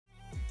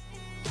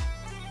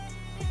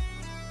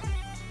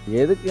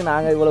எதுக்கு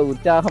நாங்கள் இவ்வளோ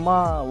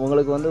உற்சாகமாக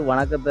உங்களுக்கு வந்து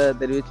வணக்கத்தை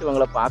தெரிவித்து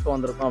உங்களை பார்க்க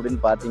வந்திருக்கோம்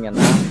அப்படின்னு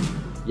பார்த்தீங்கன்னா,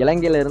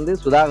 இலங்கையிலேருந்து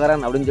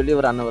சுதாகரன் அப்படின்னு சொல்லி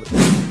ஒரு அண்ணன்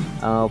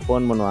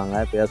ஃபோன் பண்ணுவாங்க,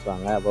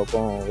 பேசுவாங்க, அப்பப்போ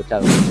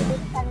உற்சாகப்படுத்துவாங்க.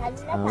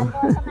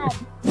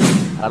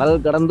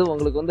 கடல் கடந்து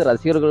உங்களுக்கு வந்து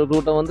ரசிகர்கள்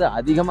கூட்டம் வந்து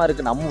அதிகமாக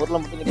இருக்குது. நம்ம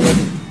ஊரில் மட்டும்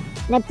கிடையாது.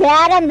 இந்த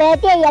பேரன்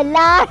பேட்டி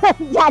எல்லாரும்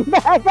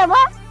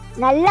சந்தோஷமா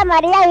நல்ல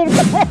மாதிரியா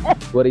இருக்கு.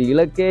 ஒரு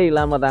இலக்கே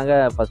இல்லாமல் தாங்க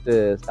ஃபஸ்ட்டு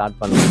ஸ்டார்ட்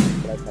பண்ணுவோம்.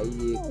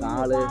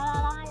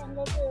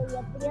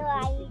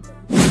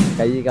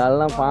 கை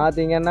காலெல்லாம்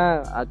பார்த்தீங்கன்னா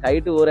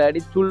கைட்டு ஒரு அடி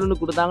சுள்ளுன்னு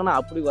கொடுத்தாங்கன்னா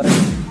அப்படி வர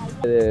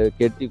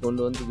கெட்டி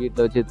கொண்டு வந்து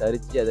வீட்டில் வச்சு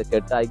தரிச்சு அதை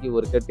கெட்டாக்கி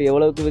ஒரு கெட்டு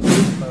எவ்வளவுக்கு வச்சு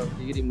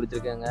டிகிரி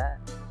முடிச்சிருக்கேங்க.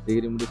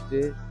 டிகிரி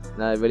முடிச்சுட்டு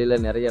நான்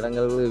வெளியில் நிறைய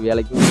இடங்களுக்கு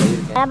வேலைக்கும்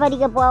போயிருக்கேன்.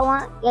 படிக்க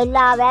போவோம்,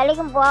 எல்லா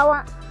வேலைக்கும்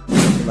போவோம்.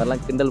 இந்த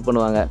மாதிரிலாம் கிண்டல்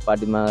பண்ணுவாங்க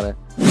பாட்டிமா.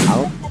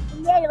 அவங்க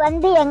பிள்ளைகள்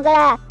வந்து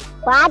எங்களை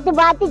பார்த்து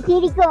பார்த்து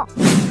சிரிக்கும்.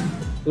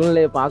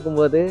 சூழ்நிலையை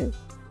பார்க்கும்போது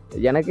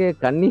எனக்கு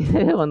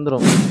கண்ணீரே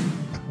வந்துடும்.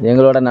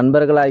 எங்களோட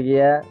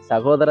நண்பர்களாகிய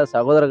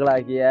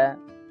சகோதரர்களாகிய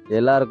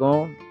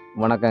எல்லாருக்கும்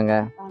வணக்கங்க.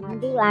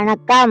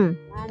 வணக்கம்.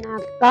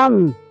 வணக்கம்.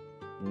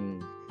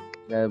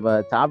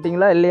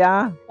 சாப்பிட்டீங்களா இல்லையா?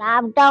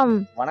 சாப்பிட்டோம்.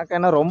 வணக்கம்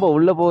என்ன ரொம்ப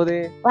உள்ள போகுது.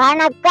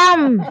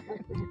 வணக்கம்.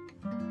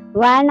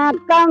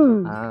 வணக்கம்.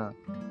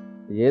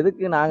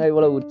 எதுக்கு நாங்க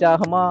இவ்வளவு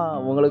உற்சாகமா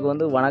உங்களுக்கு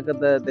வந்து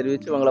வணக்கத்தை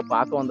தெரிவிச்சு உங்களை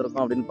பார்க்க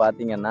வந்திருக்கோம் அப்படின்னு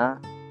பாத்தீங்கன்னா,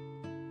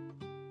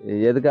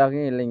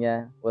 எதுக்காகவும் இல்லைங்க,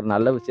 ஒரு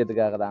நல்ல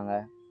விஷயத்துக்காக தாங்க.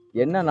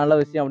 என்ன நல்ல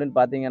விஷயம் அப்படின்னு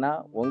பார்த்தீங்கன்னா,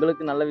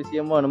 உங்களுக்கு நல்ல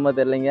விஷயமோ என்னமோ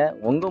தெரியலைங்க,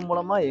 உங்கள்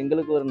மூலமாக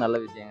எங்களுக்கு ஒரு நல்ல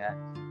விஷயங்க.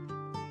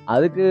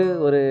 அதுக்கு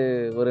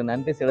ஒரு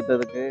நன்றி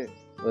செலுத்துறதுக்கு,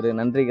 ஒரு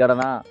நன்றி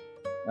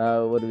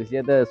கடனாக ஒரு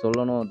விஷயத்த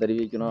சொல்லணும்,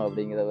 தெரிவிக்கணும்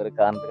அப்படிங்கிற ஒரு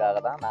காரணத்துக்காக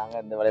தான்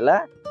நாங்கள் இந்த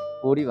வேலையில்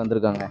கூடி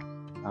வந்திருக்கோங்க.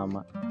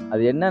 ஆமாம்,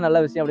 அது என்ன நல்ல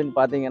விஷயம் அப்படின்னு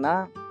பார்த்தீங்கன்னா,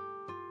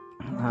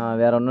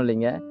 வேற ஒன்றும்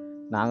இல்லைங்க,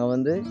 நாங்கள்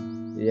வந்து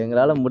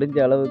எங்களால் முடிஞ்ச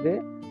அளவுக்கு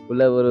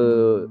உள்ள ஒரு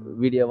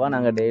வீடியோவாக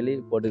நாங்கள் டெய்லி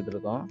போட்டுக்கிட்டு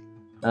இருக்கோம்.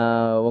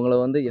 உங்களை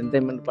வந்து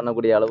என்டர்டைன்மெண்ட்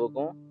பண்ணக்கூடிய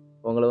அளவுக்கும்,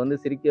 உங்களை வந்து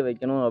சிரிக்க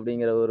வைக்கணும்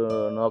அப்படிங்கிற ஒரு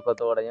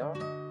நோக்கத்தோடையும்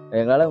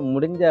எங்களால்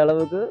முடிஞ்ச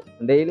அளவுக்கு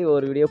டெய்லி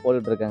ஒரு வீடியோ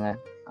போட்டுட்ருக்கேங்க.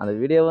 அந்த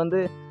வீடியோ வந்து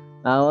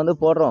நாங்கள் வந்து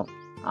போடுறோம்.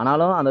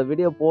 ஆனாலும் அந்த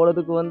வீடியோ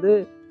போடுறதுக்கு வந்து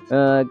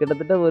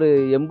கிட்டத்தட்ட ஒரு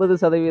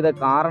 80%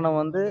 காரணம்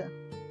வந்து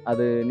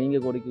அது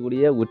நீங்கள்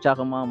கொடுக்கக்கூடிய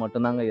உற்சாகமாக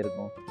மட்டும்தாங்க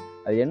இருக்கும்.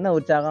 அது என்ன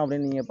உற்சாகம்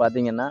அப்படின்னு நீங்கள்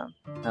பார்த்தீங்கன்னா,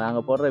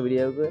 நாங்கள் போடுற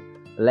வீடியோவுக்கு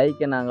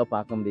லைக்கை நாங்கள்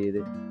பார்க்க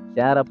முடியுது,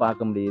 ஷேரை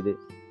பார்க்க முடியுது,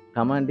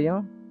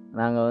 கமெண்ட்டையும்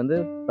நாங்கள் வந்து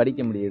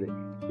படிக்க முடியுது.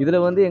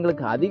 இதில் வந்து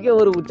எங்களுக்கு அதிக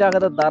ஒரு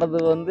உற்சாகத்தை தரது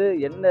வந்து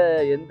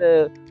எந்த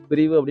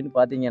பிரிவு அப்படின்னு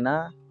பார்த்தீங்கன்னா,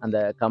 அந்த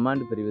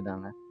கமாண்ட் பிரிவு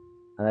தாங்க.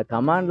 அந்த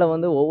கமாண்டில்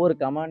வந்து ஒவ்வொரு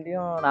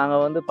கமாண்டையும்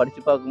நாங்கள் வந்து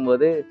படித்து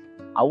பார்க்கும்போது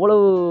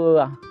அவ்வளவு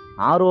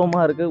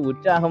ஆர்வமாக இருக்குது,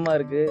 உற்சாகமாக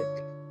இருக்குது,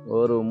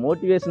 ஒரு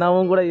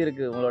மோட்டிவேஷனாகவும் கூட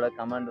இருக்குது. உங்களோட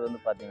கமாண்ட்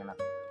வந்து பார்த்தீங்கன்னா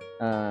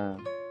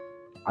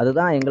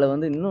அதுதான் எங்களை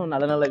வந்து இன்னும்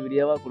நல்ல நல்ல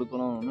வீடியோவாக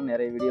கொடுக்கணும், இன்னும்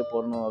நிறைய வீடியோ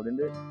போடணும்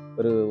அப்படின்ட்டு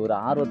ஒரு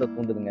ஆர்வத்தை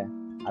தூண்டுதுங்க.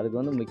 அதுக்கு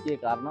வந்து முக்கிய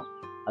காரணம்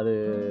அது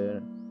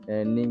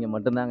நீங்கள்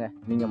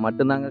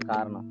மட்டும்தாங்க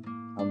காரணம்.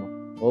 ஆமாம்,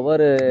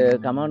 ஒவ்வொரு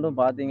கமெண்டும்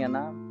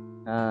பார்த்தீங்கன்னா,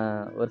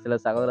 ஒரு சில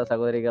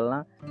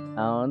சகோதரிகள்லாம்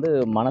நான் வந்து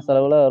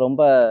மனசளவில்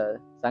ரொம்ப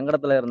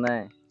சங்கடத்தில்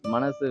இருந்தேன்,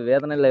 மனசு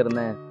வேதனையில்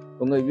இருந்தேன்,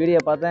 உங்கள்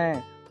வீடியோ பார்த்தேன்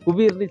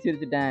குபீர்னு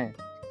சிரிச்சிட்டேன்,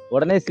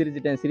 உடனே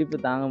சிரிச்சிட்டேன், சிரிப்பு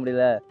தாங்க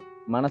முடியல,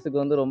 மனசுக்கு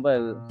வந்து ரொம்ப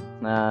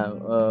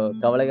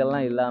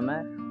கவலைகள்லாம்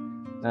இல்லாமல்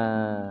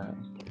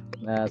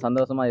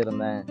சந்தோஷமாக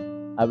இருந்தேன்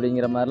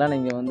அப்படிங்கிற மாதிரிலாம்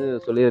நீங்கள் வந்து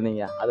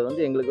சொல்லியிருந்தீங்க. அது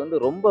வந்து எங்களுக்கு வந்து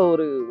ரொம்ப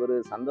ஒரு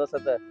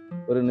சந்தோஷத்தை,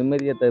 ஒரு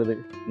நிம்மதியை தருது.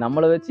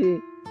 நம்மளை வச்சு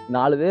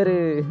 4 பேர்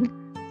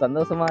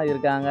சந்தோஷமாக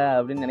இருக்காங்க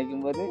அப்படின்னு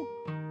நினைக்கும்போது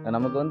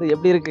நமக்கு வந்து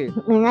எப்படி இருக்கு?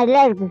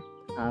 நல்லா இருக்கு.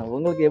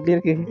 உங்களுக்கு எப்படி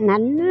இருக்கு?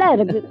 நல்லா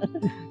இருக்கு,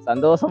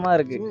 சந்தோஷமாக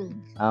இருக்கு.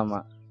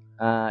 ஆமாம்,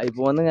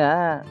 இப்போ வந்துங்க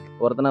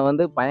ஒருத்தனை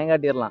வந்து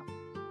பயங்காட்டிடலாம்,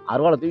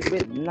 அருவாளை தூக்கி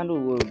போய் முன்னாடி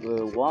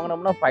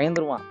வாங்கினோம்னா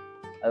பயந்துருவான்.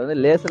 அது வந்து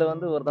லேசில்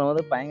வந்து ஒருத்தனை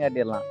வந்து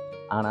பயங்காட்டிடலாம்.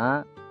 ஆனால்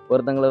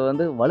ஒருத்தங்களை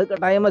வந்து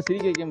வலுக்கட்டாயமாக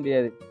சிரிக்க வைக்க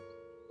முடியாது.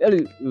 ஏழு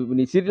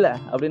நீ சிரில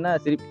அப்படின்னா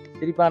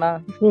சிரிப்பானா?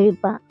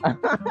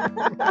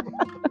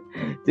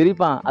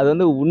 சிரிப்பான். அது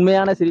வந்து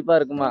உண்மையான சிரிப்பா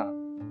இருக்குமா?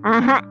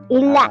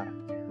 இல்ல,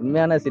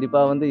 உண்மையான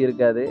சிரிப்பா வந்து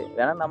இருக்காது.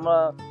 வேணா நம்ம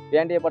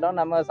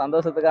வேண்டியப்பட்டவன் நம்ம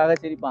சந்தோஷத்துக்காக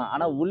சிரிப்பான்,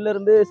 ஆனா உள்ள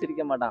இருந்து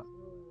சிரிக்க மாட்டான்.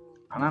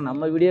 ஆனா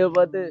நம்ம வீடியோவை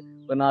பார்த்து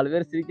ஒரு 4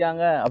 பேர்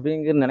சிரிக்காங்க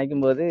அப்படிங்கிற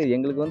நினைக்கும் போது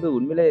எங்களுக்கு வந்து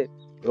உண்மையிலே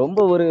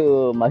ரொம்ப ஒரு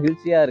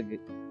மகிழ்ச்சியா இருக்கு.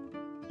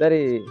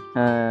 சரி,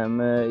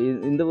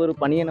 இந்த ஒரு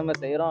பணியை நம்ம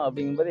செய்கிறோம்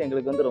அப்படிங்கும்போது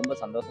எங்களுக்கு வந்து ரொம்ப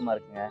சந்தோஷமா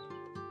இருக்குங்க.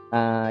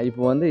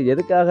 இப்போ வந்து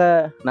எதுக்காக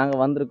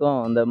நாங்கள் வந்திருக்கோம்,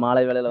 இந்த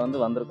மாலை வேளையில் வந்து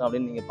வந்திருக்கோம்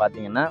அப்படின்னு நீங்கள்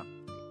பார்த்தீங்கன்னா,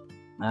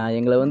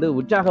 எங்களை வந்து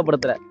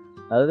உற்சாகப்படுத்துகிற,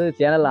 அதாவது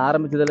சேனல்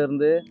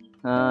ஆரம்பித்ததுலேருந்து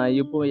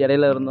இப்போ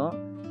இடையில இருந்தோம்,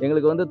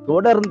 எங்களுக்கு வந்து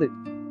தொடர்ந்து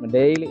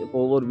டெய்லி இப்போ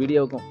ஒவ்வொரு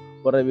வீடியோவுக்கும்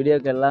போடுற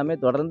வீடியோவுக்கு எல்லாமே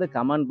தொடர்ந்து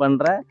கமெண்ட்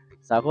பண்ணுற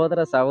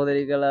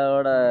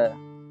சகோதரிகளோட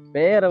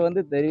பெயரை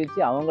வந்து தெரிவித்து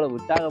அவங்கள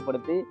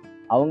உற்சாகப்படுத்தி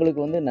அவங்களுக்கு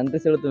வந்து நன்றி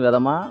செலுத்தும்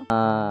விதமாக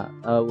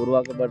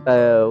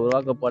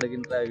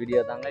உருவாக்கப்படுகின்ற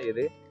வீடியோ தாங்க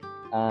இது.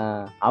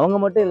 அவங்க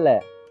மட்டும் இல்லை,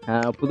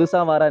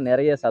 புதுசாக வர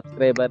நிறைய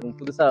சப்ஸ்கிரைபர்,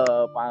 புதுசாக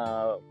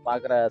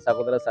பார்க்குற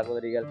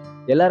சகோதரிகள்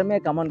எல்லாருமே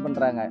கமெண்ட்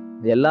பண்ணுறாங்க.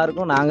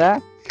 எல்லாருக்கும் நாங்கள்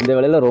இந்த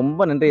வேளையில்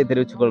ரொம்ப நன்றியை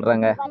தெரிவித்துக்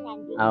கொள்கிறேங்க.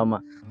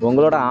 ஆமாம்,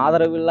 உங்களோட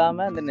ஆதரவு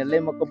இல்லாமல் இந்த நெல்லை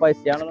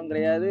மொக்கப்பாய் சேனலும்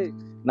கிடையாது,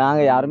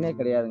 நாங்கள் யாருமே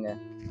கிடையாதுங்க.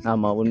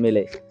 ஆமாம்,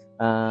 உண்மையிலே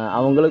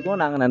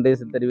அவங்களுக்கும் நாங்கள் நன்றி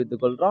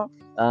தெரிவித்துக் கொள்கிறோம்.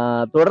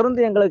 தொடர்ந்து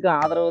எங்களுக்கு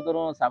ஆதரவு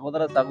தரும்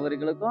சகோதர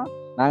சகோதரிகளுக்கும்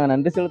நாங்கள்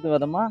நன்றி செலுத்தும்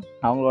விதமாக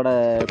அவங்களோட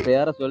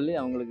பெயரை சொல்லி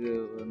அவங்களுக்கு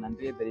ஒரு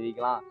நன்றியை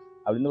தெரிவிக்கலாம்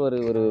அப்படின்னு ஒரு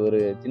ஒரு ஒரு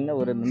சின்ன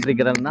ஒரு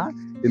நன்றிக்கிறேன் தான்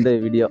இந்த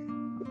வீடியோ.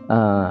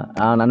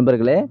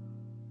 நண்பர்களே,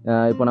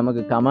 இப்போ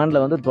நமக்கு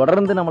கமெண்டில் வந்து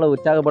தொடர்ந்து நம்மளை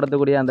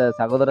உற்சாகப்படுத்தக்கூடிய அந்த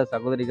சகோதர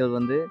சகோதரிகள்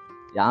வந்து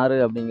யார்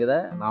அப்படிங்கிறத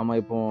நாம்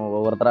இப்போ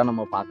ஒவ்வொருத்தராக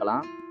நம்ம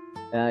பார்க்கலாம்.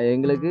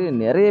 எங்களுக்கு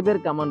நிறைய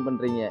பேர் கமெண்ட்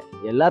பண்ணுறீங்க.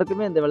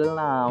 எல்லாருக்குமே இந்த வேளையில்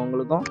நான்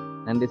அவங்களுக்கும்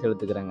நன்றி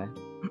செலுத்துக்கிறேங்க.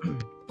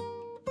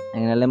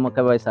 எங்கள் நெல்லை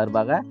மொக்கப்பாய்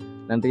சார்பாக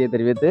நன்றியை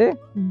தெரிவித்து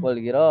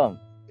கொள்கிறோம்.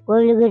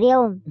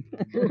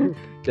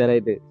 சரி,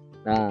 ரைட்டு.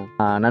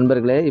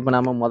 நண்பர்களே, இப்போ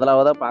நம்ம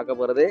முதலாவதாக பார்க்க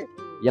போகிறது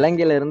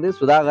இலங்கையிலேருந்து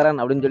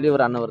சுதாகரன் அப்படின்னு சொல்லி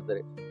ஒரு அண்ணன்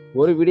ஒருத்தர்.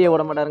 ஒரு வீடியோ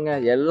விட மாட்டாருங்க,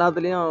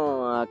 எல்லாத்துலேயும்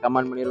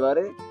கமெண்ட்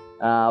பண்ணிடுவார்.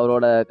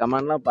 அவரோட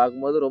கமெண்ட்லாம்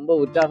பார்க்கும்போது ரொம்ப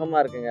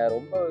உற்சாகமாக இருக்குங்க.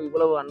 ரொம்ப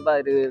இவ்வளவு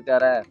அன்பாக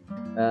இருக்கார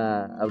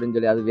அப்படின்னு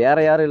சொல்லி. அது வேற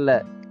யாரும் இல்லை,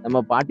 நம்ம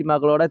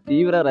பாட்டிமாக்களோட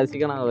தீவிர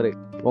ரசிகன் அவர்.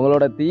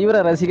 உங்களோட தீவிர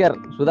ரசிகர்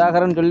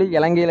சுதாகரன் சொல்லி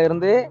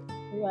இலங்கையிலிருந்து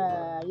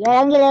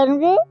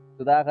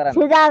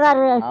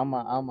சுதாகரன். ஆமா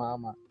ஆமா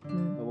ஆமா,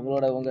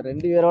 உங்க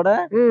 2 பேரோட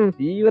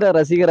தீவிர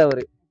ரசிகர்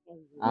அவரு.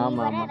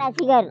 ஆமா ஆமா,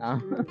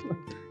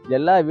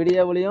 எல்லா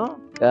வீடியோவிலையும்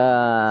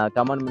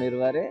கமெண்ட்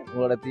பண்ணிடுவாரு.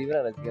 உங்களோட தீவிர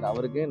ரசிகர்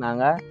அவருக்கு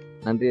நாங்க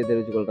நன்றியை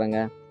தெரிவித்துக் கொள்றோங்க.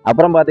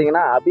 அப்புறம்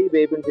பாத்தீங்கன்னா அபி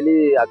பேபின்னு சொல்லி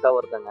அக்கா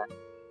ஒருத்தங்க,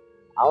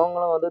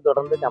 அவங்களும் வந்து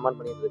தொடர்ந்து கமெண்ட்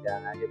பண்ணிட்டு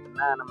இருக்காங்க.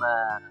 எப்படின்னா, நம்ம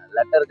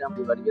லெட்டர்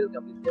காமெடி வடிவேல்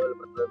காமெடி சேவல்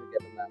படத்துல இருந்து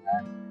கேட்டிருந்தாங்க.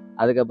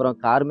 அதுக்கப்புறம்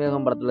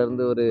கார்மேகம் படத்துல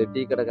இருந்து ஒரு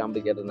டீ கடை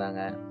காமெடி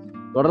கேட்டிருந்தாங்க.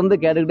 தொடர்ந்து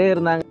கேட்டுக்கிட்டே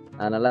இருந்தாங்க.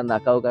 அதனால அந்த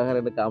அக்காவுக்காக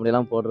 2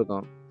 காமெடியெல்லாம்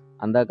போட்டிருக்கோம்.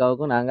 அந்த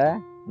அக்காவுக்கும் நாங்க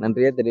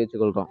நன்றியே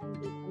தெரிவித்துக் கொள்றோம்.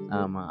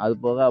 ஆமா, அது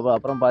போக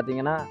அப்புறம்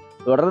பாத்தீங்கன்னா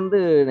தொடர்ந்து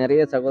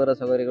நிறைய சகோதர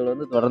சகோதரிகள்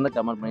வந்து தொடர்ந்து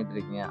கமெண்ட் பண்ணிட்டு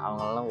இருக்கீங்க.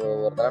 அவங்களெல்லாம்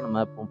ஒவ்வொருத்தராக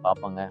நம்ம இப்போ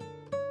பார்ப்போங்க.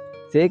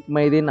 ஷேக்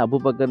மைதீன்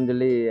அபுபக்கர்னு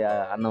சொல்லி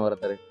அண்ணன்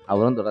ஒருத்தர்,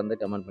 அவரும் தொடர்ந்து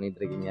கமெண்ட் பண்ணிட்டு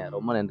இருக்கீங்க.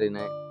 ரொம்ப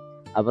நன்றிண்ணே.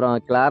 அப்புறம்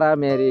கிளாரா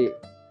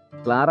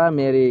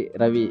மேரி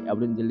ரவி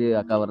அப்படின்னு சொல்லி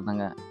அக்கா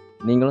வருதாங்க,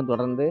 நீங்களும்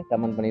தொடர்ந்து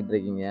கமெண்ட் பண்ணிட்டு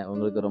இருக்கீங்க.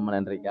 உங்களுக்கு ரொம்ப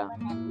நன்றிக்கா.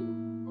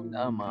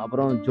 ஆமாம்,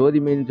 அப்புறம்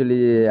ஜோதிமேன்னு சொல்லி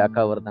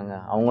அக்கா வருதாங்க,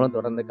 அவங்களும்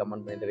தொடர்ந்து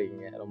கமெண்ட் பண்ணிட்டு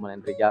இருக்கீங்க. ரொம்ப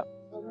நன்றிக்கா.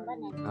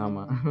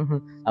 ஆமாம்,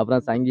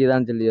 அப்புறம்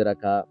சங்கீதான்னு சொல்லி ஒரு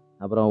அக்கா,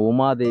 அப்புறம்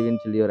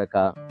உமாதேவின்னு சொல்லி ஒரு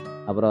அக்கா,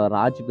 அப்புறம்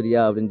ராஜ்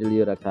பிரியா அப்படின்னு சொல்லி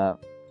ஒரு அக்கா,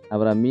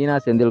 அப்புறம் மீனா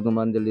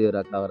செந்தில்குமார்னு சொல்லி ஒரு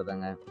அக்கா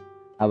வருதாங்க,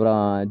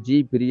 அப்புறம் ஜி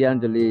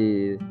பிரியான்னு சொல்லி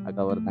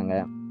அக்கா வருதாங்க,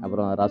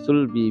 அப்புறம்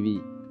ரசுல் பிவி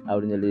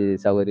அப்படின்னு சொல்லி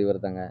சகோதரி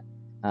வருதாங்க,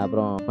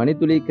 அப்புறம்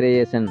பனித்துளி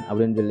கிரியேஷன்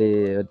அப்படின்னு சொல்லி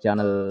ஒரு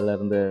சேனல்ல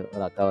இருந்து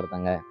ஒரு அக்கா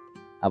வருதாங்க,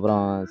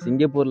 அப்புறம்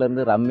சிங்கப்பூர்ல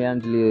இருந்து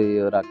ரம்யான்னு சொல்லி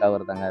ஒரு அக்கா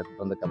வருதாங்க,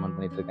 வந்து கமெண்ட்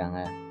பண்ணிட்டு இருக்காங்க,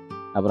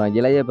 அப்புறம்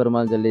இளைய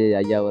பெருமாள்னு சொல்லி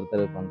ஐயா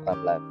ஒருத்தர்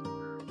பண்றாப்ல,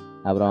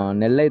 அப்புறம்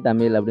நெல்லை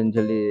தமிழ் அப்படின்னு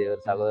சொல்லி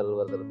ஒரு சகோதரர்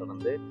ஒருத்தர்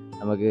தொடர்ந்து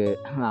நமக்கு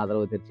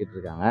ஆதரவு தெரிவிச்சிட்டு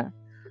இருக்காங்க.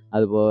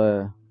 அதுபோக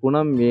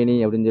குணம் வேணி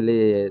அப்படின்னு சொல்லி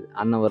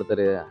அண்ணன்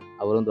ஒருத்தர்,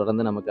 அவரும்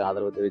தொடர்ந்து நமக்கு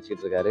ஆதரவு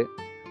தெரிவிச்சிட்டு இருக்காரு.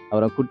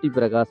 அப்புறம் குட்டி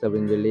பிரகாஷ்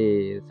அப்படின்னு சொல்லி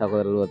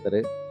சகோதரர் ஒருத்தர்,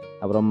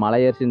 அப்புறம்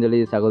மலையரசின்னு சொல்லி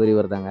சகோதரி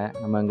வருதாங்க,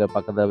 நம்ம எங்கள்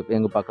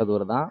பக்கத்து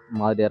ஊர் தான்,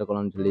 மாதிரியார்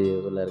குளம்னு சொல்லி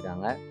ஊரில்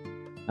இருக்காங்க.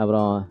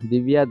 அப்புறம்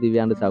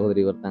திவ்யாண்டு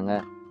சகோதரி வருதாங்க,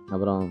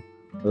 அப்புறம்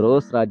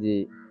ரோஸ் ராஜி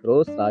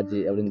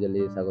அப்படின்னு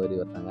சொல்லி சகோதரி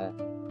வருதாங்க,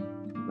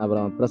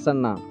 அப்புறம்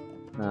பிரசன்னா,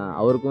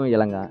 அவருக்கும்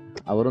இளங்க,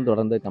 அவரும்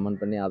தொடர்ந்து கமெண்ட்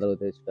பண்ணி ஆதரவு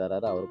தெரிவிச்சுட்டு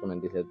வர்றாரு. அவருக்கும்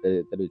நன்றி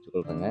தெரிவித்துக்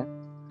கொள்கிறேங்க.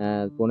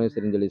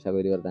 புவனேஸ்வரின்னு சொல்லி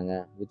சகோதரி வருதாங்க,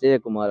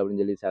 விஜயகுமார்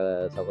அப்படின்னு சொல்லி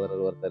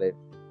சகோதரர் ஒருத்தர்,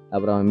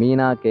 அப்புறம்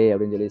மீனா கே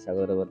அப்படின்னு சொல்லி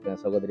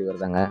சகோதரி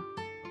வருதாங்க,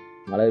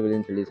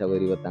 மலர்விழின்னு சொல்லி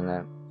சகோதரி வருதாங்க,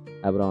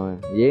 அப்புறம்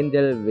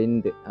ஏஞ்சல்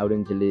விண்ட்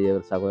அப்படின்னு சொல்லி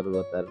ஒரு சகோதரர்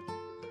ஒருத்தர்,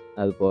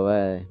 அது போக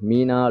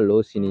மீனா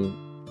லோசினி,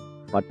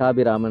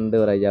 பட்டாபிராமன்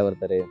ஒரு ஐயா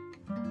ஒருத்தர்,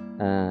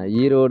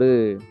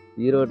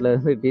 ஈரோட்டில்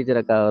இருந்து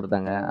டீச்சர் அக்கா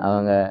வருதாங்க,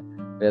 அவங்க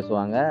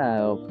பேசுவாங்க.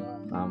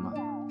 ஆமாம்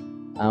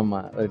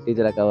ஆமாம், ஒரு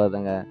டீச்சர் அக்கா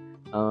வருதாங்க,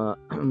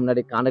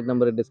 முன்னாடி கான்டாக்ட்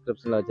நம்பர்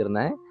டிஸ்கிரிப்ஷனில்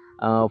வச்சுருந்தேன்,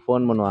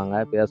 ஃபோன் பண்ணுவாங்க,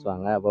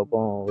 பேசுவாங்க, அப்பப்போ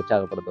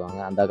உற்சாகப்படுத்துவாங்க.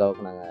 அந்த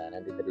அக்காவுக்கு நாங்கள்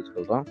நன்றி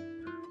தெரிவிச்சுக்கொள்கிறோம்.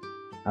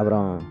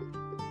 அப்புறம்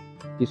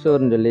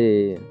கிஷோர்னு சொல்லி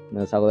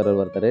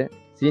சகோதரர் ஒருத்தர்,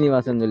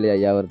 சீனிவாசன் சொல்லி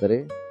ஐயா ஒருத்தர்,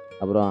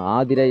 அப்புறம்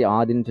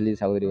ஆதின்னு சொல்லி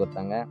சகோதரி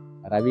ஒருத்தாங்க,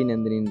 ரவி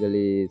நந்தினின்னு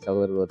சொல்லி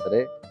சகோதரர்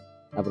ஒருத்தர்,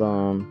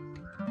 அப்புறம்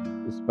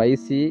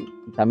ஸ்பைசி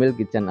தமிழ்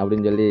கிச்சன்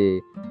அப்படின்னு சொல்லி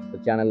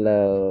ஒரு சேனலில்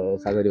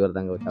சகோதரி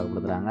ஒருத்தாங்க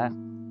உற்சாகப்படுத்துகிறாங்க.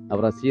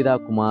 அப்புறம் சீதா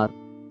குமார்,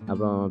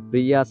 அப்புறம்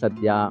பிரியா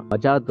சத்யா,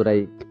 பஜாதுரை,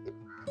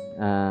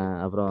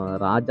 அப்புறம்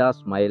ராஜா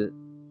ஸ்மைல்,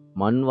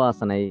 மண்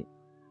வாசனை,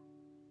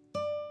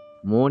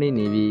 Moni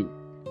Nivi,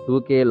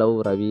 2K love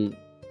Ravi,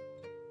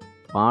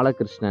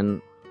 Balakrishnan,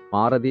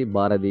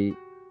 Bharathi,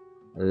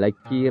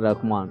 lucky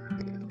Rahman,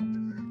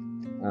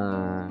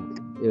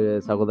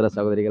 சகோதர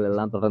சகோதரிகள்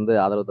எல்லாம் தொடர்ந்து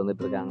ஆதரவு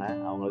தந்துட்டு இருக்காங்க.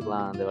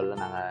 அவங்களுக்கெல்லாம் அந்த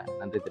வேளையில் நாங்கள்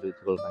நன்றி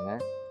தெரிவித்துக் கொள்கிறோங்க.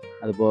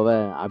 அதுபோக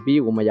அபி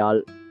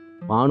உமையால்,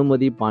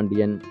 பானுமதி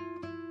பாண்டியன்,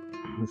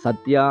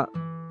 சத்யா,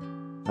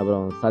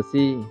 அப்புறம்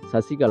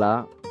சசிகலா,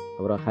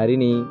 அப்புறம்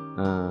Harini,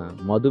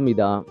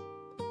 Madhumitha,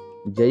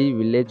 Jai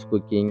village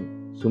cooking,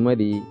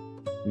 Sumathi,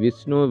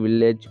 Vishnu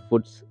village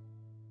foods,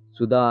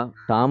 Sudha,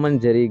 Tom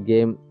and Jerry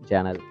game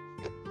channel,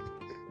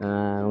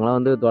 இவங்களாம்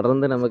வந்து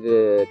தொடர்ந்து நமக்கு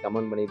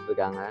கமெண்ட் பண்ணிகிட்டு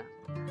இருக்காங்க.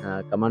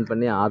 கமெண்ட்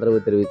பண்ணி ஆதரவு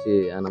தெரிவித்து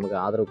நமக்கு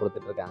ஆதரவு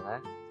கொடுத்துட்ருக்காங்க.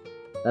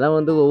 அதெல்லாம்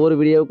வந்து ஒவ்வொரு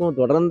வீடியோவுக்கும்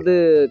தொடர்ந்து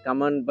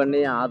கமெண்ட் பண்ணி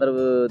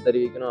ஆதரவு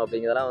தெரிவிக்கணும்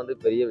அப்படிங்கிறதெல்லாம் வந்து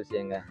பெரிய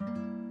விஷயங்க.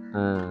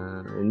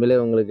 உண்மையிலே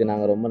உங்களுக்கு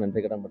நாங்கள் ரொம்ப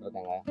நன்றி கடன்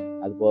பட்டிருக்காங்க.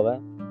 அது போக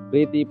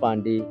பிரீத்தி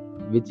பாண்டி,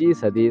 விஜய்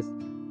சதீஷ்,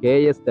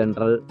 கேஎஸ்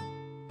தென்றல்,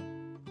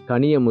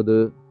 கனியமுது,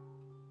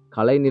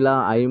 கலைநிலா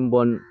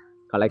ஐம்பொன்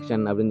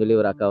கலெக்ஷன் அப்படின்னு சொல்லி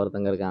ஒரு அக்கா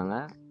ஒருத்தங்க இருக்காங்க.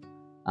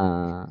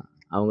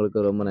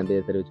 அவங்களுக்கு ரொம்ப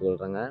நன்றியை தெரிவித்து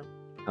கொள்கிறேங்க.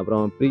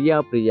 அப்புறம்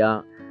பிரியா,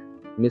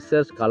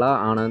 மிஸ்ஸஸ் கலா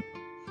ஆனந்த்,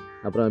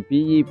 அப்புறம்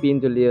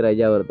பிஇபின்னு சொல்லி ஒரு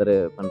ஐயா ஒருத்தர்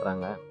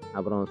பண்ணுறாங்க.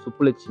 அப்புறம்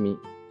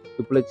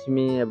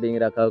சுப்புலட்சுமி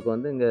அப்படிங்கிற அக்காவுக்கு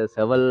வந்து இங்கே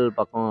செவல்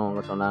பக்கம்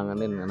அவங்க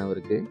சொன்னாங்கன்னு நினைவு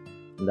இருக்குது.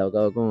 இந்த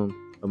அக்காவுக்கும்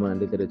ரொம்ப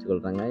நன்றி தெரிவித்து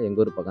கொள்கிறாங்க.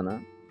 எங்கள் ஊர் பக்கம்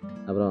தான்.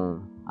 அப்புறம்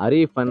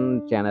ஃபன்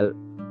சேனல்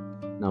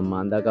நம்ம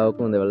அந்த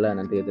அக்காவுக்கும் இந்த வெள்ள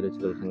நன்றியை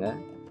தெரிவித்து கொள்கிறேங்க.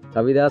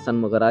 கவிதா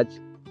சண்முகராஜ்,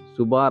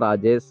 சுபா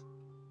ராஜேஷ்,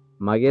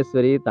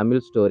 மகேஸ்வரி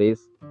தமிழ்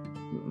ஸ்டோரிஸ்,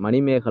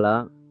 மணிமேகலா,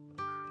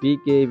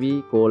 பிகேவி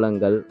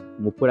கோலங்கள்,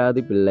 முப்படாது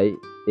பிள்ளை,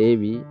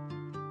 தேவி,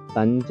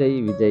 தஞ்சை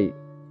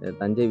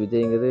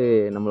விஜய்ங்கிறது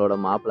நம்மளோட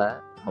மாப்பிள்ளை.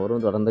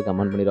 அவரும் தொடர்ந்து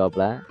கமெண்ட்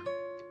பண்ணிடுவாப்புல.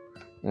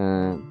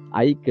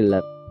 ஐ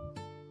கில்லர்,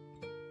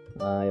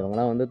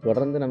 இவங்களாம் வந்து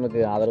தொடர்ந்து நமக்கு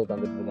ஆதரவு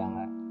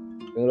தந்துட்டுருக்காங்க.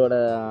 இவங்களோட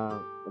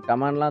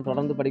கமெண்ட்லாம்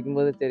தொடர்ந்து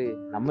படிக்கும்போது சரி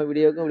நம்ம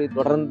வீடியோவுக்கும் இப்படி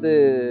தொடர்ந்து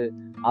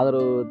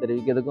ஆதரவு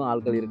தெரிவிக்கிறதுக்கும்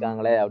ஆட்கள்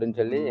இருக்காங்களே அப்படின்னு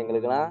சொல்லி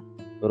எங்களுக்குலாம்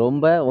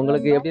ரொம்ப,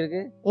 உங்களுக்கு எப்படி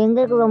இருக்கு?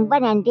 எங்களுக்கு ரொம்ப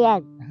நன்றியா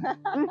இருக்கு.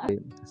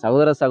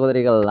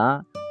 சகோதரிகள்லாம்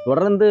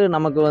தொடர்ந்து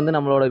நமக்கு வந்து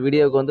நம்மளோட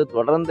வீடியோவுக்கு வந்து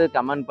தொடர்ந்து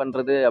கமெண்ட்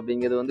பண்ணுறது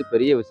அப்படிங்கிறது வந்து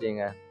பெரிய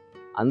விஷயங்க.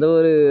 அந்த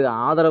ஒரு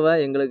ஆதரவை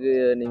எங்களுக்கு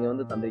நீங்கள்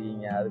வந்து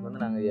தந்திருக்கீங்க. அதுக்கு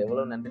வந்து நாங்கள்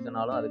எவ்வளோ நன்றி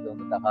சொன்னாலும் அதுக்கு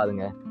வந்து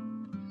தகாதுங்க.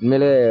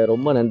 உண்மையிலே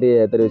ரொம்ப நன்றியை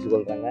தெரிவித்து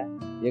கொள்கிறாங்க.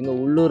 எங்கள்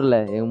உள்ளூரில்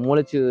எங்கள்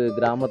மூலச்சி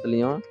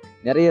கிராமத்துலேயும்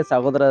நிறைய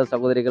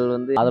சகோதரிகள்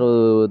வந்து ஆதரவு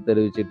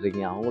தெரிவிச்சிட்டு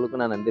இருக்கீங்க.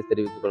 அவங்களுக்கும் நான் நன்றி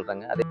தெரிவித்து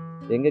கொள்கிறேங்க. அதே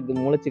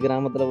எங்கள் மூலச்சி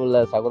கிராமத்தில் உள்ள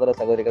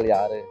சகோதரிகள்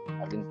யார்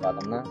அப்படின்னு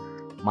பார்த்தோம்னா,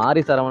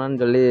 மாரி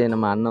சரவணன் சொல்லி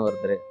நம்ம அண்ணன்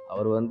ஒருத்தர்.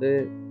 அவர் வந்து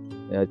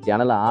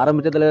சேனல்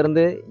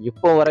ஆரம்பித்ததுலேருந்து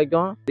இப்போ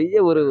வரைக்கும் பெரிய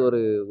ஒரு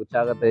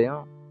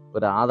உற்சாகத்தையும்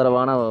ஒரு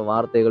ஆதரவான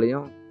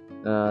வார்த்தைகளையும்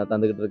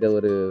தந்துக்கிட்டு இருக்க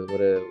ஒரு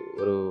ஒரு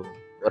ஒரு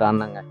ஒரு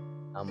அண்ணங்க.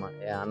 ஆமாம்,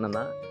 என் அண்ணன்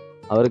தான்.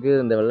 அவருக்கு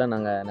இந்த வெள்ள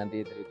நாங்கள்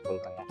நன்றியை தெரிவித்து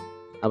கொள்கிறோங்க.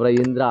 அப்புறம்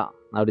இந்திரா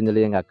அப்படின்னு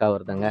சொல்லி எங்கள் அக்கா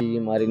ஒருத்தங்க,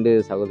 மாறிண்டு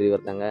சகோதரி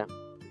ஒருத்தங்க,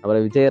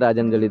 அப்புறம்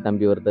விஜயராஜன் சொல்லி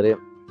தம்பி ஒருத்தர்,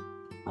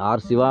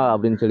 ஆர் சிவா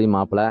அப்படின்னு சொல்லி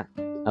மாப்பிள்ளை,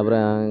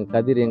 அப்புறம்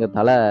கதிர் எங்கள்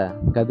தலை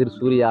கதிர்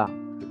சூர்யா,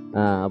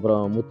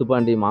 அப்புறம்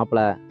முத்துப்பாண்டி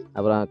மாப்பிள்ளை,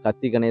 அப்புறம்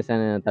கத்தி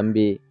கணேசன்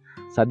தம்பி,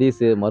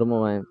 சதீஷ்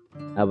மருமவன்,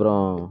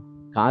 அப்புறம்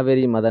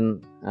காவேரி மதன்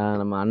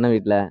நம்ம அண்ணன்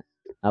வீட்டில்,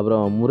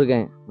 அப்புறம்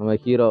முருகன் நம்ம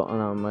ஹீரோ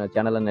நம்ம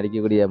சேனலில்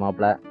நடிக்கக்கூடிய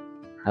மாப்பிள்ளை,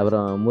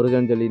 அப்புறம்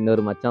முருகன் சொல்லி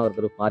இன்னொரு மச்சான்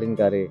ஒருத்தர்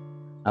ஃபாரின்காரு,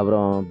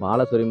 அப்புறம்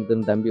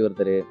பாலசுரிமுத்துன்னு தம்பி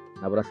ஒருத்தர்,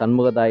 அப்புறம்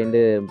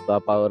சண்முகத்தாயின்னு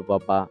பாப்பா ஒரு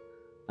பாப்பா,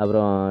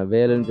 அப்புறம்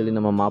வேலுன்னு சொல்லி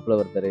நம்ம மாப்பிள்ளை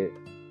ஒருத்தர்,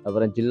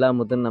 அப்புறம்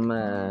ஜில்லாமுத்துன்னு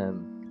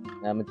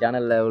நம்ம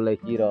சேனலில் உள்ள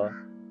ஹீரோ,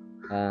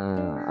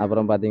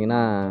 அப்புறம்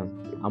பார்த்தீங்கன்னா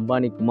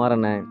அம்பானி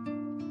குமாரண்ணன்,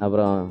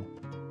 அப்புறம்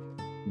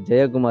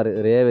ஜெயக்குமார்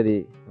ரேவதி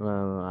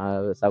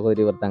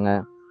சகோதரி ஒருத்தங்க,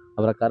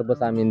 அப்புறம்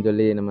கருப்பசாமின்னு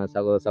சொல்லி நம்ம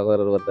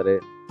சகோதரர் ஒருத்தர்,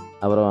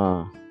 அப்புறம்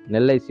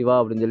நெல்லை சிவா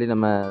அப்படின்னு சொல்லி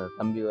நம்ம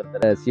தம்பி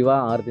ஒருத்தர், சிவா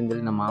ஆர்த்தின்னு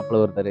சொல்லி நம்ம மாப்பிள்ளை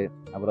ஒருத்தர்,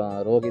 அப்புறம்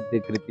ரோஹித்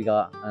கிருத்திகா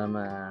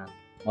நம்ம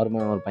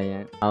மருமகன் ஒரு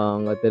பையன்.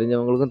 அவங்க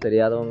தெரிஞ்சவங்களுக்கும்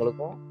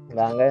தெரியாதவங்களுக்கும்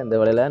நாங்கள் இந்த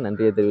வேளையில்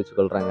நன்றியை தெரிவித்து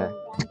கொள்கிறாங்க.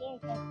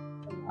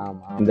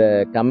 ஆமாம், இந்த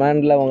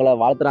கமெண்டில் உங்களை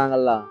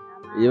வாழ்த்துறாங்கல்ல,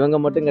 இவங்க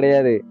மட்டும்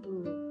கிடையாது,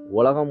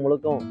 உலகம்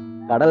முழுக்கும்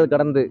கடல்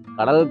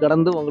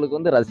கடந்து உங்களுக்கு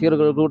வந்து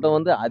ரசிகர்கள் கூட்டம்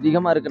வந்து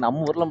அதிகமாக இருக்குது.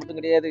 நம்ம ஊரில் மட்டும்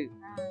கிடையாது,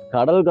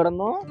 கடல்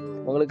கடந்தும்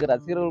உங்களுக்கு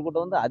ரசிகர்கள்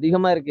கூட்டம் வந்து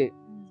அதிகமாக இருக்குது.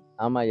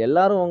 ஆமாம்,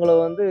 எல்லாரும் உங்களை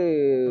வந்து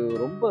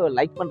ரொம்ப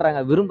லைக்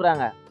பண்ணுறாங்க,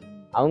 விரும்புகிறாங்க.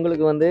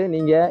 அவங்களுக்கு வந்து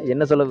நீங்கள்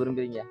என்ன சொல்ல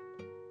விரும்புறீங்க?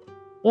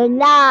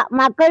 எல்லா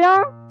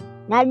மக்களும்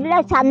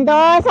நல்ல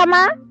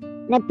சந்தோஷமா,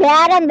 இந்த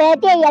பேரன்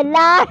பேத்தி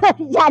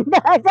எல்லாரும்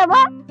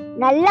சந்தோஷமா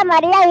நல்ல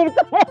மாதிரியா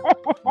இருக்கும்.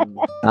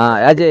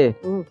 அஜய்,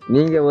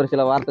 நீங்க ஒரு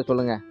சில வார்த்தை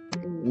சொல்லுங்க.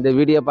 இந்த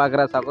வீடியோ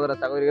பாக்குற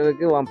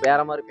சகோதரிகளுக்கு உன் பேர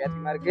மாதிரி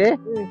பேத்திமாருக்கு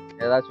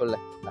ஏதாவது சொல்ல.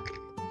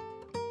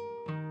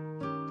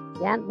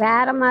 என்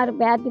பேரமாரு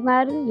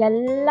பேத்திமாரு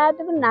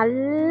எல்லாத்துக்கும்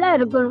நல்லா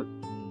இருக்கணும்.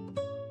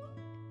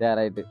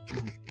 ரைட்டு.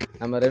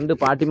 நம்ம ரெண்டு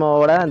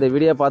பாட்டிமாவோட இந்த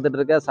வீடியோ பார்த்துட்டு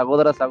இருக்க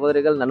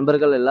சகோதரிகள்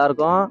நண்பர்கள்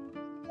எல்லாருக்கும்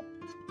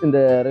இந்த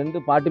ரெண்டு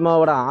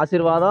பாட்டிமாவோட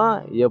ஆசீர்வாதம்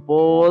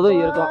எப்போதும்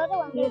இருக்கும்.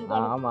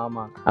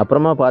 ஆமா.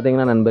 அப்புறமா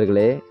பாத்தீங்கன்னா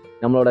நண்பர்களே,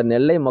 நம்மளோட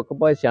நெல்லை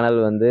மொக்கப்பாய் சேனல்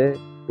வந்து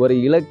ஒரு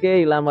இலக்கே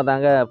இல்லாம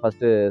தாங்க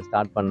ஃபர்ஸ்ட்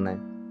ஸ்டார்ட் பண்ணேன்.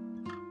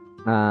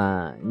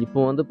 இப்போ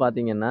வந்து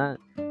பாத்தீங்கன்னா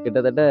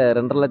கிட்டத்தட்ட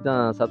 2.5 லட்சம்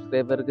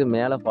சப்ஸ்கிரைபருக்கு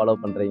மேலே ஃபாலோ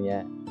பண்ணுறீங்க.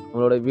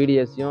 நம்மளோட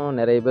வீடியோஸையும்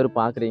நிறைய பேர்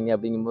பார்க்குறீங்க.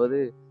 அப்படிங்கும்போது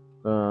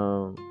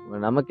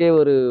நமக்கே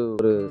ஒரு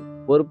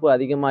பொறுப்பு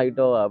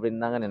அதிகமாகிட்டோ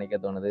அப்படின்னு தாங்க நினைக்க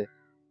தோணுது.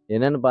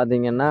 என்னென்னு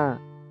பார்த்தீங்கன்னா,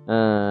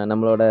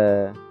 நம்மளோட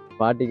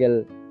பாட்டிகள்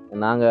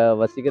நாங்கள்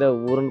வசிக்கிற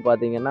ஊருன்னு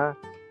பார்த்தீங்கன்னா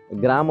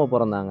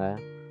கிராமப்புறம் தாங்க.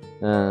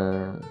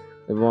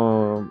 இப்போ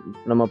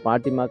நம்ம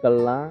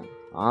பாட்டிமாக்கள்லாம்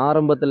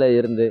ஆரம்பத்தில்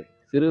இருந்து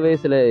சிறு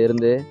வயசில்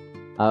இருந்து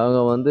அவங்க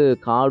வந்து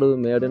காடு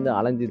மேடுன்னு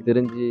அலைஞ்சி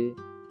திரிஞ்சு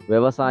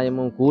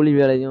விவசாயமும் கூலி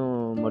வேலையும்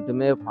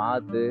மட்டுமே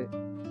பார்த்து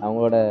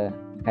அவங்களோட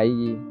கை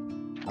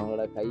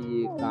அவங்களோட கை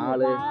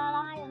கால்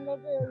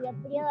எங்களுக்கு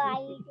எப்படியோ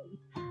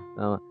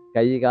ஆயிட்டு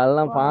கை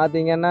காலெல்லாம்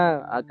பார்த்தீங்கன்னா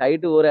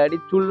கைட்டு ஒரு அடி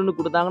சுள்ளுன்னு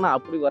கொடுத்தாங்கன்னா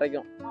அப்படி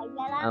வரைக்கும்.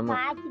 கையெல்லாம் ஆமா.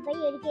 காய்ச்சி போய்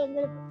இருக்கு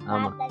எங்களுக்கு.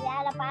 ஆமா. பார்த்த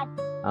வேலை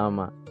பார்த்து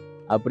ஆமாம்.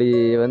 அப்படி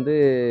வந்து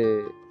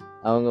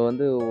அவங்க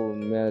வந்து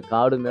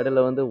காடு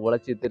மேடல வந்து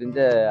உழைச்சி தெரிஞ்ச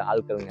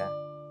ஆட்களுங்க.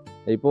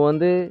 இப்போ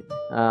வந்து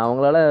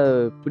அவங்களால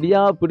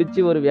பிடிச்சு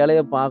ஒரு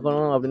வேலையை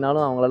பார்க்கணும்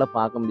அப்படின்னாலும் அவங்களால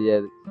பார்க்க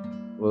முடியாது.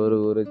 ஒரு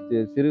ஒரு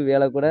சிறு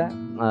வேலை கூட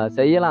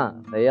செய்யலாம்.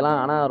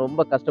 ஆனால்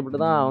ரொம்ப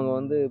கஷ்டப்பட்டு தான் அவங்க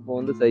வந்து இப்போ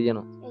வந்து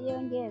செய்யணும். செய்ய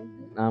வேண்டியது.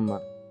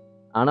 ஆமாம்.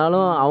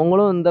 ஆனாலும்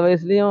அவங்களும் இந்த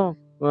வயசுலேயும்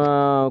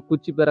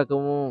குச்சி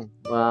பிறக்கவும்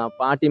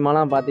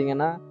பாட்டிமாலாம்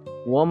பார்த்தீங்கன்னா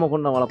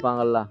ஓமக்குண்டம்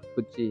வளர்ப்பாங்கல்ல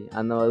குச்சி,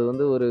 அது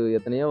வந்து ஒரு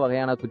எத்தனையோ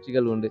வகையான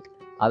குச்சிகள் உண்டு.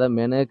 அதை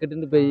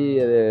மெனக்கெட்டுட்டு போய்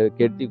அதை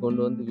கெட்டி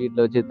கொண்டு வந்து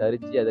வீட்டில் வச்சு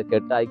தரிச்சு அதை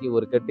கெட்டாக்கி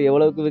ஒரு கெட்டு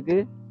எவ்வளவுக்கு விற்கு?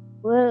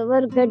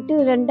 ஒரு கட்டு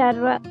 2000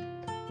 ரூபா.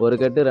 ஒரு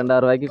கட்டு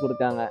 2000 ரூபாய்க்கு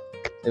கொடுக்காங்க.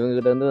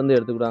 இவங்ககிட்ட வந்து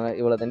எடுத்துக்கிடுவாங்க.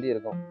 இவ்வளோ தண்டி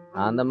இருக்கும்.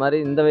 அந்த மாதிரி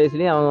இந்த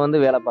வயசுலேயும் அவங்க வந்து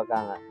வேலை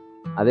பார்க்காங்க.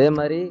 அதே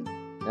மாதிரி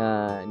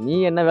நீ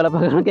என்ன வேலை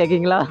பார்க்கணும்னு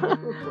கேட்கீங்களா?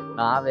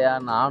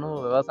 நானும்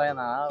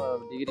விவசாயம் தான்.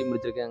 டிகிரி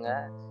முடிச்சிருக்கேங்க.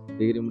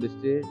 டிகிரி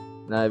முடிச்சுட்டு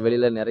நான்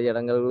வெளியில் நிறைய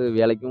இடங்களுக்கு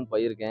வேலைக்கும்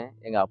போயிருக்கேன்.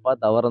 எங்கள் அப்பா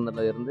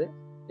தவறுனதுல இருந்து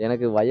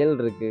எனக்கு வயல்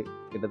இருக்குது.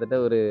 கிட்டத்தட்ட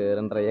ஒரு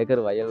 2.5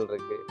 ஏக்கர் வயல்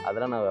இருக்குது.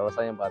 அதில் நான்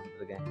விவசாயம்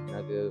பார்த்துட்ருக்கேன்.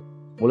 எனக்கு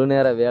முழு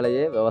நேர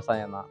வேலையே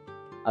விவசாயம் தான்.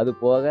 அது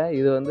போக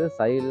இது வந்து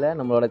சைடில்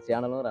நம்மளோட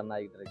சேனலும் ரன்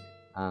ஆகிட்டு இருக்கு.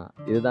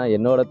 இதுதான்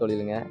என்னோட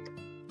தொழிலுங்க.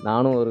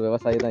 நானும் ஒரு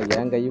விவசாயி தான்.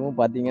 என் கையும்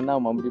பார்த்தீங்கன்னா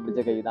மம்பி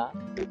பிடிச்ச கை தான்.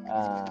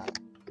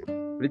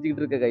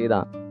 பிடிச்சிக்கிட்டு இருக்க கை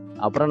தான்.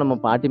 அப்புறம் நம்ம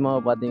பாட்டிமாவை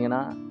பார்த்தீங்கன்னா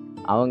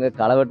அவங்க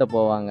களை வெட்ட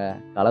போவாங்க,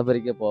 களை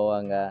பறிக்க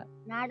போவாங்க,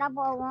 நட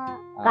போவோம்,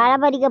 களை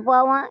பறிக்க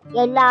போவோம்,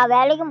 எல்லா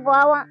வேலைக்கும்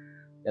போவோம்.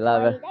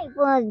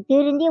 இப்போ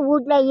திருந்தி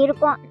வீட்டுல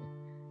இருக்கோம்.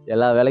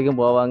 எல்லா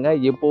வேலைக்கும் போவாங்க.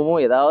 இப்பவும்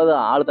ஏதாவது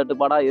ஆள்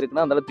தட்டுப்பாடாக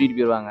இருக்குன்னா அதெல்லாம் தூக்கிட்டு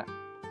போயிடுவாங்க.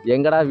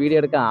 எங்கடா வீடியோ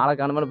எடுக்க ஆளை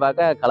காணும்னு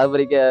பார்க்க களை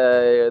பறிக்க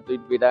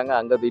தூக்கிட்டு போயிட்டாங்க,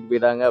 அங்கே தூக்கிட்டு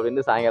போயிட்டாங்க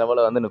அப்படின்னு சாயங்காலம்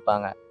போல் வந்து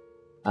நிற்பாங்க.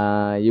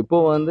 இப்போ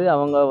வந்து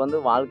அவங்க வந்து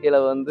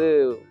வாழ்க்கையில் வந்து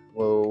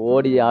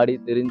ஓடி ஆடி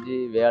திரிஞ்சு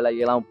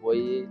வேலைக்கெல்லாம்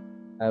போய்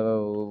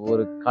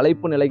ஒரு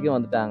களைப்பு நிலைக்கு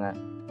வந்துட்டாங்க.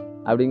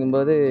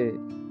 அப்படிங்கும்போது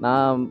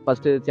நான்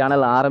ஃபஸ்ட்டு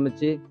சேனல்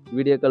ஆரம்பித்து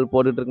வீடியோக்கள்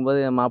போட்டுட்டு இருக்கும்போது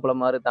என்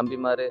மாப்பிள்ளமாரு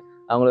தம்பிமாரு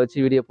அவங்கள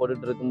வச்சு வீடியோ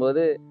போட்டுட்டு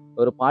இருக்கும்போது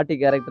ஒரு பாட்டி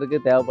கேரக்டருக்கு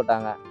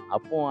தேவைப்பட்டாங்க.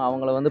 அப்போ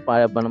அவங்கள வந்து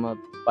நம்ம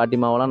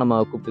பாட்டிமாவெல்லாம் நம்ம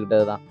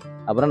கூப்பிட்டுக்கிட்டது தான்.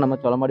 அப்புறம் நம்ம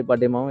சொலமாடி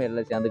பாட்டிமாவும்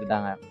எல்லாம்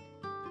சேர்ந்துக்கிட்டாங்க.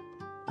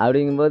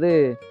 அப்படிங்கும்போது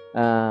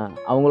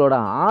அவங்களோட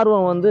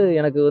ஆர்வம் வந்து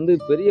எனக்கு வந்து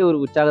பெரிய ஒரு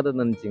உற்சாகத்தை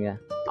தந்துச்சுங்க.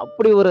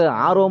 அப்படி ஒரு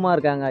ஆர்வமாக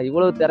இருக்காங்க.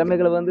 இவ்வளோ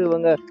திறமைகளை வந்து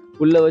இவங்க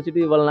உள்ளே வச்சுட்டு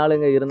இவ்வளோ நாள்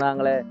இங்கே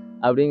இருந்தாங்களே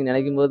அப்படின்னு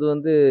நினைக்கும் போது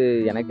வந்து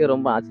எனக்கே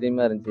ரொம்ப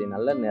ஆச்சரியமாக இருந்துச்சு.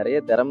 நல்ல நிறைய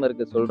திறமை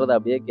இருக்குது. சொல்கிறத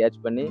அப்படியே கேட்ச்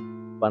பண்ணி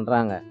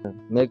பண்ணுறாங்க.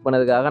 மேக்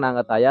பண்ணதுக்காக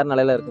நாங்கள் தயார்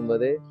நிலையில்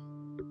இருக்கும்போது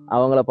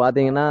அவங்கள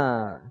பார்த்தீங்கன்னா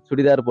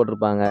சுடிதார்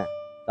போட்டிருப்பாங்க,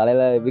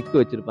 தலையில் விக்கு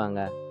வச்சுருப்பாங்க,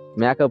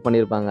 மேக்கப்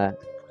பண்ணியிருப்பாங்க.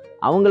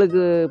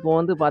 அவங்களுக்கு இப்போ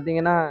வந்து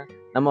பார்த்தீங்கன்னா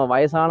நம்ம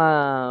வயசான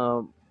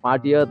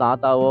பாட்டியோ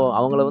தாத்தாவோ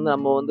அவங்கள வந்து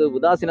நம்ம வந்து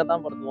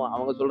உதாசீனத்தான் படுத்துவோம்.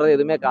 அவங்க சொல்கிறத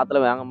எதுவுமே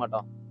காத்துல வாங்க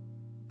மாட்டோம்.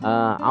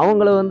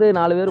 அவங்கள வந்து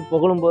 4 பேர்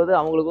புகழும்போது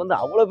அவங்களுக்கு வந்து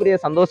அவ்வளோ பெரிய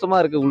சந்தோஷமா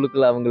இருக்குது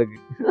உள்ளுக்குள்ள அவங்களுக்கு.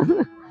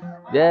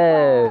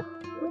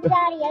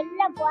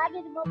 எல்லாம்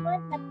போட்டுட்டு போகும்போது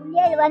இந்த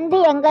பிள்ளைகள் வந்து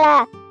எங்களை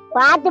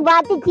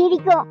பார்த்து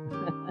சிரிக்கும்.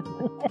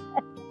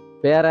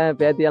 பேரன்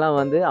பேத்தியெல்லாம்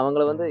வந்து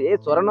அவங்கள வந்து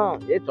சொரணும்,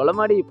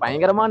 சொலமாடி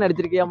பயங்கரமா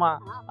நடிச்சிருக்கியாமா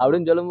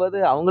அப்படின்னு சொல்லும்போது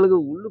அவங்களுக்கு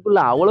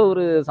உள்ளுக்குள்ள அவ்வளோ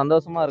ஒரு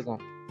சந்தோஷமா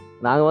இருக்கும்.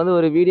 நாங்கள் வந்து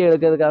ஒரு வீடியோ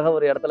எடுக்கிறதுக்காக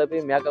ஒரு இடத்துல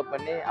போய் மேக்கப்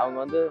பண்ணி அவங்க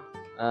வந்து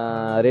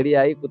ரெடி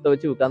ஆகி குத்த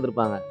வச்சு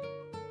உட்காந்துருப்பாங்க.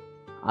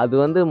 அது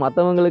வந்து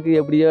மற்றவங்களுக்கு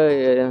எப்படியோ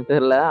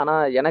தெரில.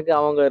 ஆனால் எனக்கு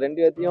அவங்க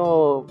 2 பேர்த்தையும்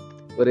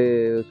ஒரு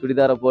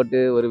சுடிதாரை போட்டு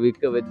ஒரு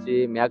விக்கை வச்சு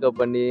மேக்கப்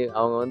பண்ணி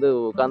அவங்க வந்து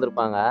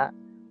உட்காந்துருப்பாங்க.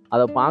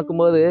 அதை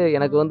பார்க்கும்போது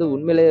எனக்கு வந்து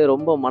உண்மையிலேயே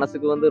ரொம்ப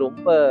மனசுக்கு வந்து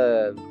ரொம்ப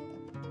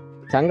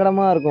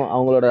சங்கடமாக இருக்கும்.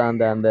 அவங்களோட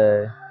அந்த அந்த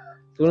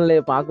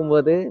சூழ்நிலையை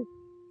பார்க்கும்போது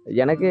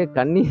எனக்கே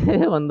கண்ணீரே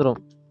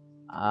வந்துடும்.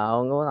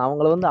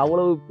 அவங்கள வந்து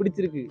அவ்வளவு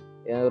பிடிச்சிருக்கு,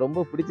 எனக்கு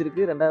ரொம்ப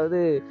பிடிச்சிருக்கு. 2வது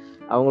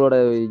அவங்களோட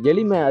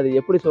எளிமை, அது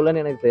எப்படி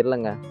சொல்லன்னு எனக்கு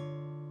தெரியலங்க.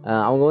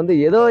 அவங்க வந்து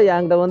ஏதோ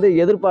என்கிட்ட வந்து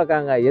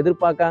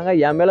எதிர்பார்க்காங்க,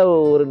 என் மேலே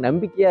ஒரு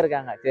நம்பிக்கையாக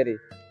இருக்காங்க. சரி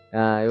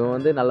இவன்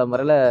வந்து நல்ல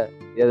முறையில்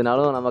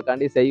எதுனாலும்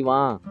நமக்காண்டி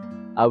செய்வான்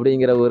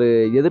அப்படிங்கிற ஒரு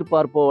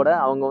எதிர்பார்ப்போட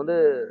அவங்க வந்து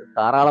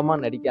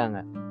தாராளமாக நடிக்காங்க.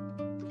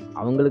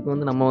 அவங்களுக்கு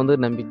வந்து நம்ம வந்து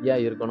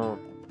நம்பிக்கையாக இருக்கணும்,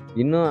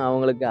 இன்னும்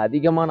அவங்களுக்கு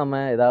அதிகமாக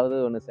நம்ம ஏதாவது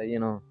ஒன்று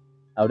செய்யணும்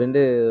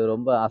அப்படின்ட்டு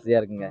ரொம்ப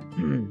ஆசையாக இருக்குங்க.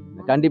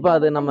 கண்டிப்பாக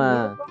அது நம்ம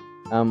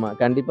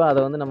கண்டிப்பாக அதை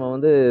வந்து நம்ம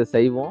வந்து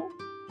செய்வோம்.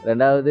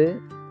 2வது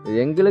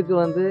எங்களுக்கு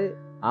வந்து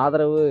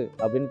ஆதரவு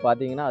அப்படின்னு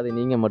பார்த்தீங்கன்னா அது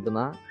நீங்கள்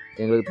மட்டும்தான்.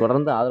 எங்களுக்கு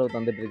தொடர்ந்து ஆதரவு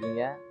தந்துட்டு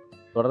இருக்கீங்க.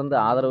 தொடர்ந்து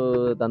ஆதரவு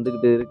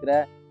தந்துக்கிட்டு இருக்கிற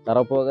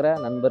தரப்போகிற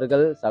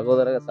நண்பர்கள்,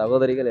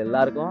 சகோதரிகள்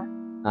எல்லாருக்கும்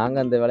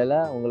நாங்கள் அந்த வேலையில்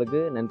உங்களுக்கு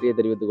நன்றியை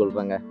தெரிவித்துக்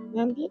கொள்கிறோங்க.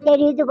 நன்றி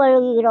தெரிவித்துக்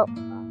கொள்கிறோம்.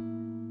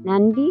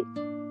 நன்றி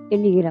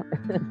தெரிவிக்கிறோம்.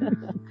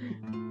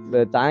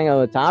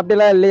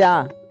 சாப்பிட்டலாம் இல்லையா?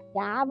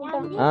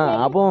 சாப்பிட்டோம்.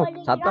 அப்போ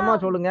சத்தமா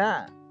சொல்லுங்க.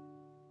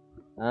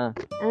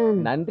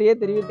 நன்றியே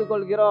தெரிவித்துக்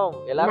கொள்கிறோம்.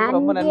 எல்லாருக்கும்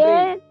ரொம்ப நன்றி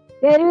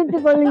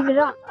தெரிவித்துக்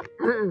கொள்கிறோம்.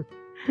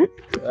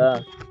 ஆ,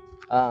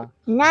 ஆ.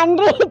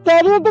 நன்றி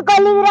தெரிவித்துக்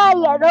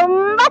கொள்கிறோம்.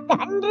 ரொம்ப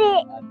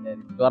நன்றி. சரி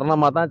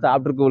சொர்ணமா தான்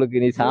சாப்பிட்டுருக்கு உங்களுக்கு.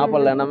 நீ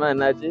சாப்பிடல என்னமா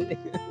என்னாச்சு?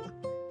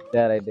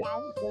 சரி ரைட்டு.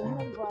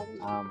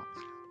 ஆமா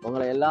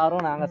உங்களை எல்லாரும்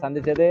நாங்க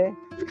சந்திச்சது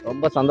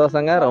ரொம்ப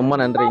சந்தோஷங்க. ரொம்ப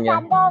நன்றிங்க.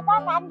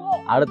 சந்தோஷம், நன்றி.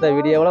 அடுத்த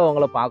வீடியோவில்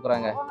உங்களை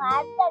பார்க்குறோங்க.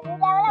 அடுத்த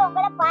வீடியோவில்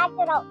உங்களை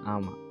பார்க்கிறோம்.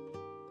 ஆமா.